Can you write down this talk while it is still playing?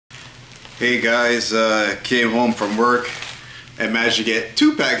Hey guys, came home from work and managed to get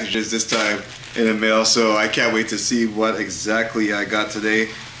 2 packages this time in the mail, so I can't wait to see what exactly I got today.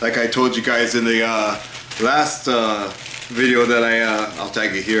 Like I told you guys in the last video that I'll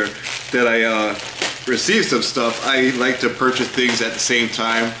tag you here, that I received some stuff. I like to purchase things at the same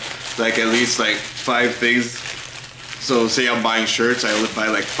time, like at least like 5 things. So say I'm buying shirts, I would buy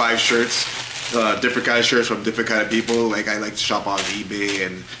like 5 shirts. Different kind of shirts from different kind of people. Like I like to shop on eBay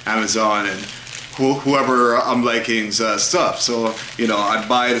and Amazon and whoever I'm liking's stuff. So you know, I'd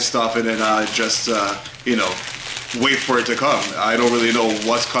buy the stuff and then I just you know, wait for it to come. I don't really know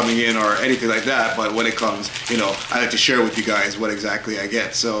what's coming in or anything like that, but when it comes, you know, I like to share with you guys what exactly I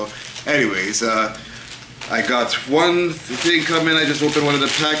get. So anyways, I got one thing coming. I just opened one of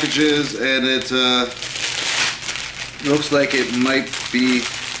the packages and it looks like it might be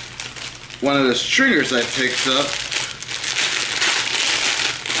one of the stringers I picked up,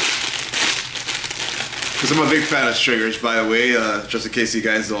 because I'm a big fan of stringers, by the way, just in case you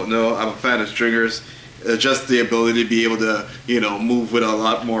guys don't know. I'm a fan of stringers. Just the ability to be able to, you know, move with a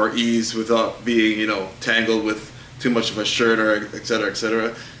lot more ease without being, you know, tangled with too much of a shirt or etc,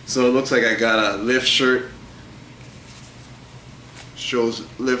 etc. So it looks like I got a lift shirt. Shows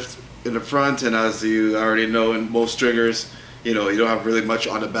lift in the front, and as you already know, in most stringers, you know, you don't have really much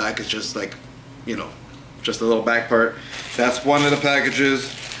on the back. It's just like, you know, just a little back part. That's one of the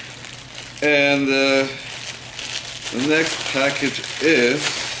packages. And the next package is,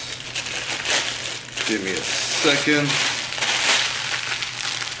 give me a second.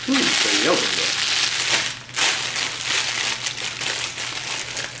 Ooh, the yellow one.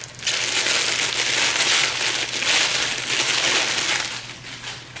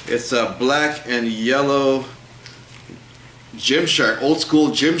 It's a black and yellow Gymshark, old school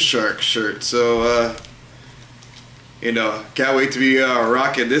Gymshark shirt. So you know, can't wait to be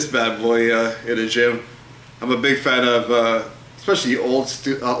rocking this bad boy in the gym. I'm a big fan of especially old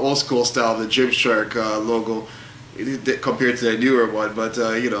school style, the Gymshark logo compared to the newer one. But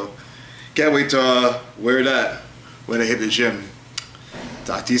you know, can't wait to wear that when I hit the gym.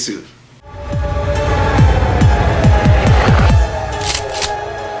 Talk to you soon.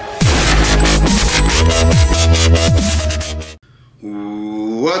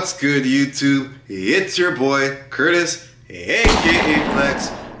 What's good, YouTube? It's your boy Curtis, aka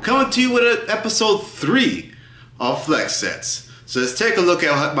Flex, coming to you with episode 3 of Flex Sets. So let's take a look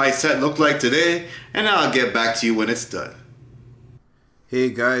at what my set looked like today, and I'll get back to you when it's done. Hey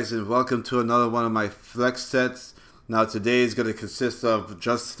guys, and welcome to another one of my Flex Sets. Now today is going to consist of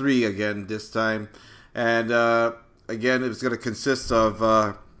just 3 again this time, and again it's going to consist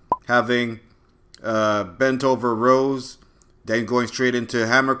of having bent over rows, then going straight into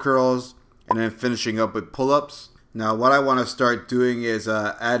hammer curls, and then finishing up with pull-ups. Now what I want to start doing is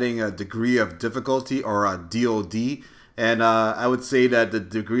adding a degree of difficulty, or a D.O.D, and I would say that the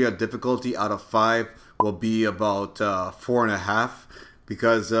degree of difficulty out of 5 will be about 4.5,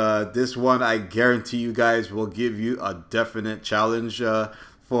 because this one, I guarantee you guys, will give you a definite challenge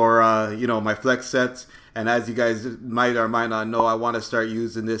for you know, my flex sets. And as you guys might or might not know, I want to start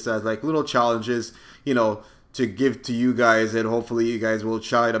using this as like little challenges, you know, to give to you guys, and hopefully you guys will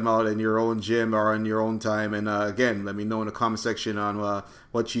try them out in your own gym or in your own time. And again, let me know in the comment section on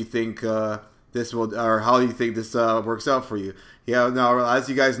what you think this will, or how you think this works out for you. Yeah, now as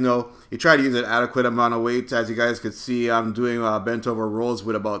you guys know, you try to use an adequate amount of weight. As you guys could see, I'm doing bent over rolls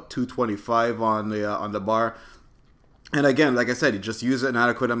with about 225 on the bar. And again, like I said, you just use an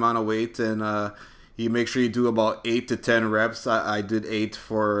adequate amount of weight, and you make sure you do about 8 to 10 reps. I did 8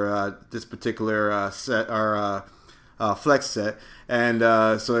 for this particular set, or flex set. And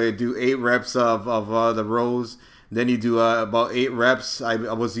so I do 8 reps of the rows. Then you do about 8 reps. I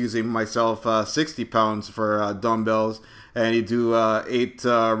was using myself 60 pounds for dumbbells. And you do 8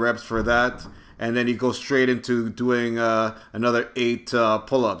 reps for that. And then you go straight into doing another 8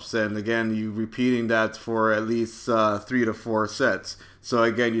 pull-ups. And again, you repeating that for at least 3 to 4 sets. So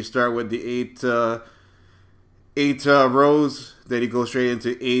again, you start with the 8 rows, then you go straight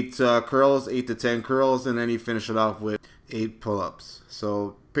into 8 curls, 8 to 10 curls, and then you finish it off with 8 pull-ups.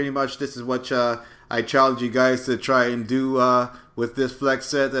 So pretty much this is what I challenge you guys to try and do with this flex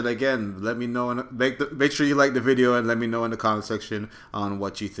set. And again, let me know, and make sure you like the video and let me know in the comment section on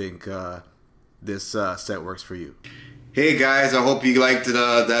what you think this set works for you. Hey guys, I hope you liked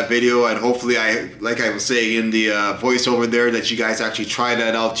that video, and hopefully, like I was saying in the voiceover there, that you guys actually try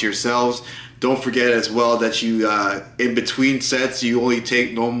that out yourselves. Don't forget as well that you, in between sets, you only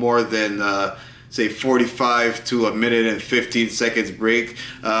take no more than say 45 to a minute and 15 seconds break.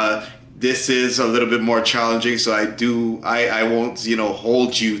 this is a little bit more challenging, so I won't, you know,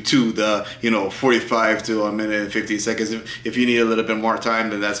 hold you to the, you know, 45 to a minute and 15 seconds. If you need a little bit more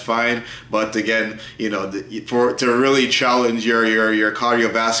time, then that's fine. But again, you know, to really challenge your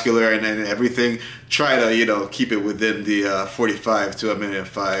cardiovascular and everything, try to, you know, keep it within the 45 to a minute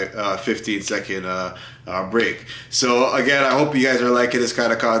and 15 second break. So again, I hope you guys are liking this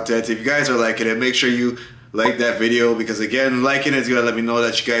kind of content. If you guys are liking it, make sure you like that video, because again, liking it is gonna let me know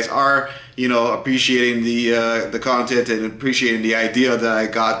that you guys are, you know, appreciating the content and appreciating the idea that I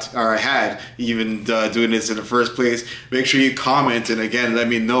got, or I had, even doing this in the first place. Make sure you comment, and again, let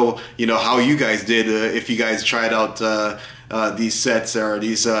me know, you know, how you guys did, if you guys tried out these sets or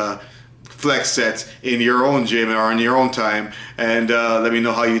these flex sets in your own gym or in your own time, and let me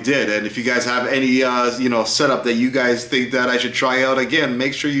know how you did. And if you guys have any you know, setup that you guys think that I should try out, again,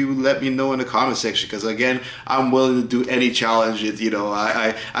 make sure you let me know in the comment section, because again, I'm willing to do any challenge. You know,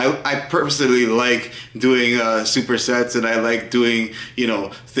 I personally like doing supersets, and I like doing, you know,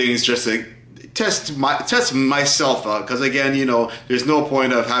 things just to test myself out, because again, you know, there's no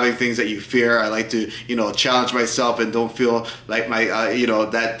point of having things that you fear. I like to, you know, challenge myself and don't feel like my you know,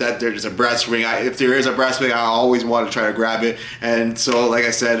 that there's a brass ring. If there is a brass ring, I always want to try to grab it. And so, like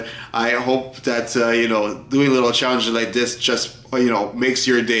I said, I hope that you know, doing little challenges like this just, you know, makes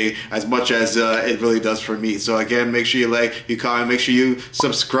your day as much as it really does for me. So again, make sure you like, you comment, make sure you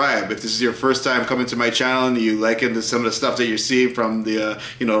subscribe. If this is your first time coming to my channel and you like into some of the stuff that you're seeing, from the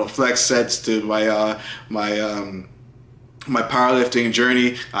you know, flex sets to my powerlifting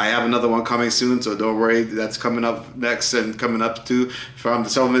journey, I have another one coming soon, so don't worry, that's coming up next. And coming up to, from the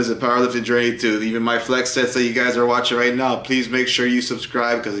supplements and powerlifting journey to even my flex sets that you guys are watching right now, please make sure you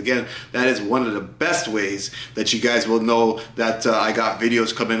subscribe, because again, that is one of the best ways that you guys will know that I got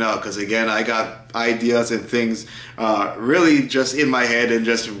videos coming out, because again, I got ideas and things really just in my head and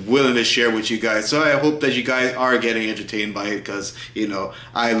just willing to share with you guys. So I hope that you guys are getting entertained by it, because, you know,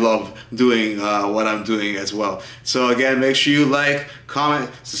 I love doing what I'm doing as well. So again, make sure you like, comment,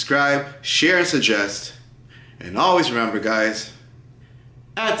 subscribe, share, and suggest. And always remember, guys,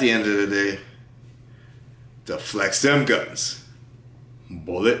 at the end of the day, to flex them guns.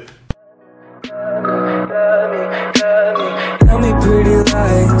 Bullet. Tell me pretty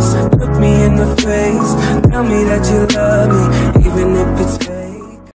lies, look me in the face, tell me that you love me.